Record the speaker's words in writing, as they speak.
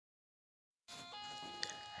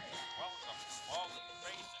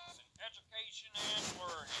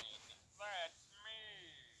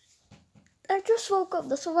I just woke up.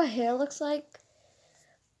 That's what my hair looks like.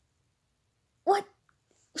 What?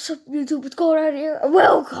 What's up, YouTube? What's going on here?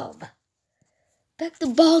 Welcome back to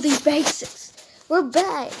Baldi Basics. We're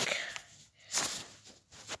back.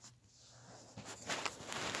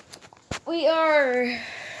 We are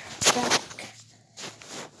back.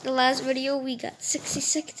 The last video, we got 60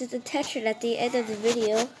 seconds of attention at the end of the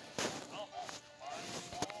video.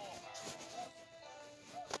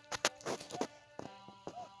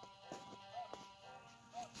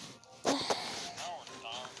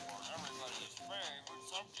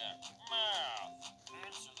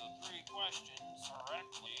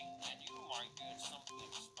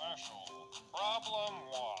 Problem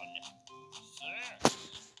 1. 6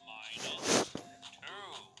 minus 2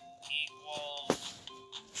 equals...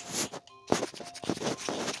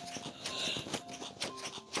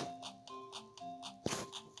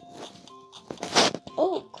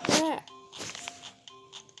 Oh, crap.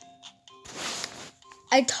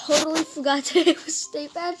 I totally forgot today was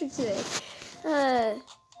St. Patrick's Day. You got it.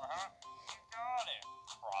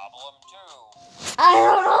 Problem 2. I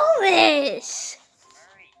don't know this.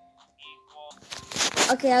 3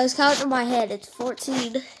 equals... Okay, I was counting in my head. It's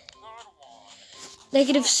 14. Good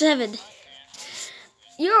one. -7.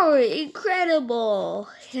 You're incredible.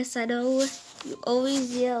 Yes, I know. You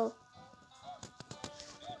always yell.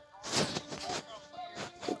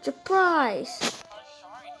 Get your prize.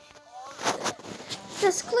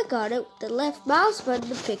 Just click on it with the left mouse button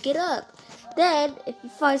to pick it up. Then, if you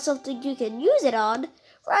find something you can use it on,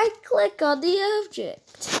 right-click on the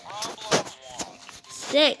object. Problem 1.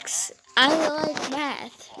 6. I like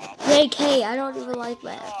math. JK, I don't even like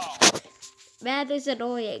math. Math is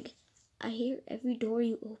annoying. I hear every door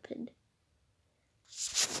you open.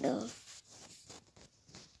 No.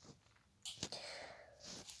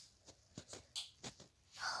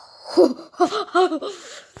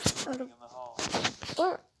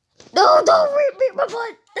 What? No, don't rape me in my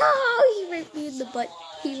butt. No, he raped me in the butt.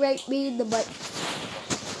 He raped me in the butt.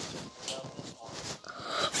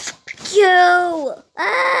 Fuck you.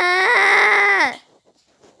 Ah!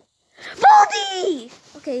 Baldi!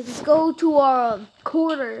 Okay, let's go to our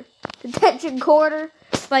corner. Detention corner.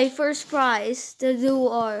 My first prize to do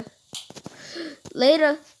our...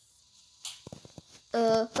 Later.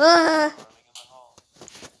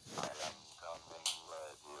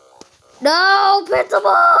 No,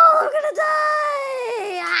 principal! I'm gonna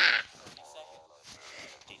die! Ah!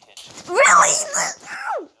 Really?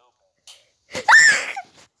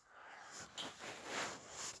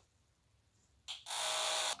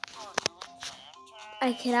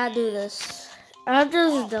 I cannot do this. I'm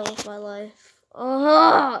just done with my life.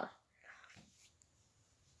 I'm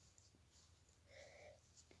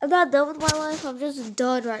not done with my life. I'm just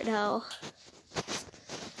done right now.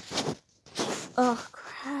 Oh,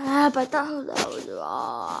 crap. I thought that was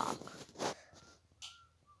wrong.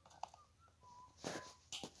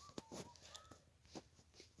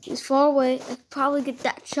 He's far away. I could probably get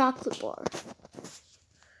that chocolate bar.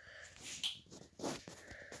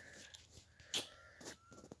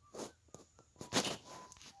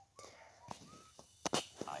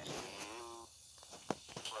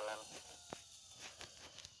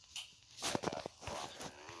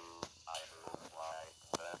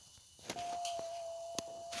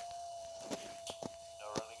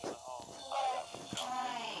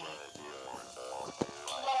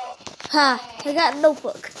 Ha! I got a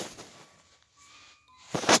notebook.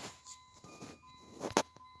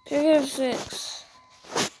 -6.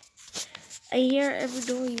 I hear every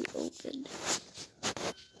door you open.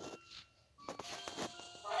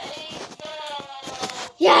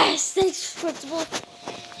 Yes! Thanks, Principal.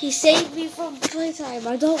 He saved me from Playtime.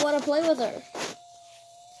 I don't want to play with her.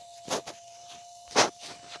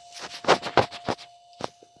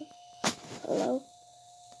 Hello?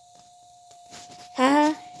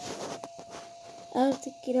 Haha. I don't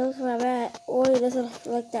think he knows where I'm at, or he doesn't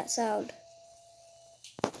like that sound.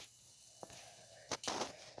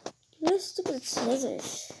 What stupid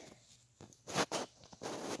scissors?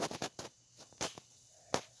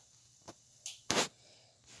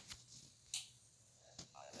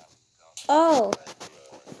 Oh.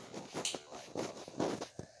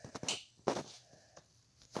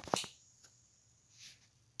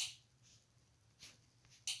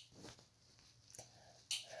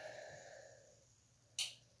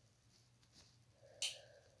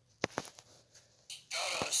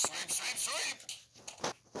 Sweep.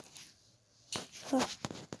 Huh.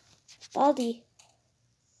 Baldi.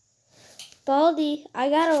 Baldi, I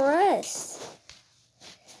got a rest.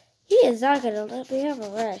 He is not gonna let me have a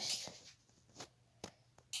rest.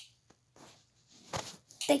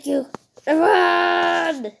 Thank you.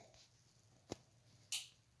 Run!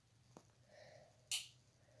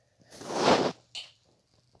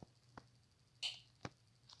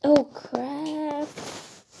 Oh crap.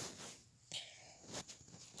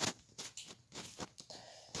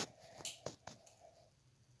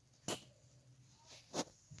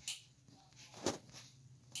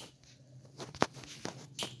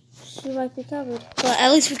 She might be covered. But at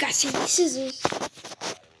least we got some scissors.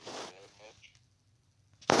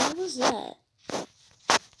 What was that?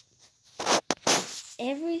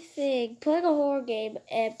 Everything. Playing a horror game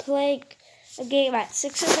and playing a game at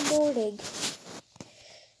 6 in the morning.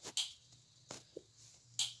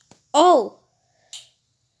 Oh!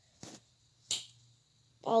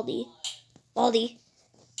 Baldi. Baldi.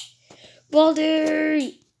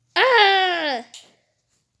 Baldi! Ah!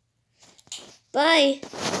 Bye!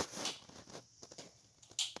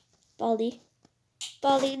 Baldi.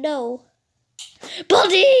 Baldi, no.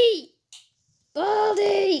 Baldi!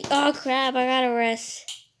 Baldi! Oh crap, I gotta rest.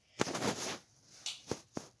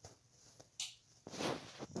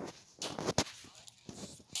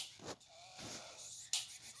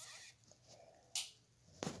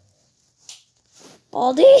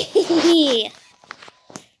 Baldi!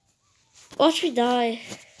 Watch me die.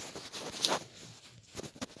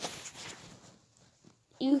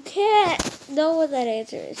 You can't know what that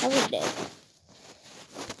answer is. I'm dead.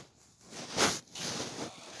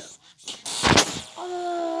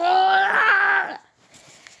 I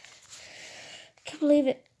can't believe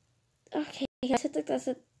it. Okay, guys, I think that's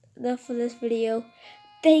enough for this video.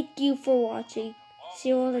 Thank you for watching. See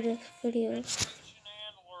you on the next video.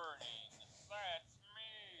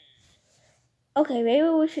 Okay, maybe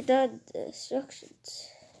we should do the instructions.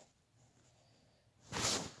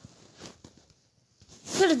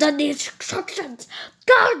 Could have done the instructions.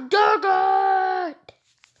 God darn it!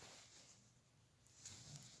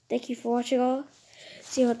 Thank you for watching all.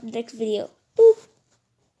 See you on the next video. Boop.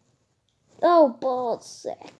 Oh, ball sack.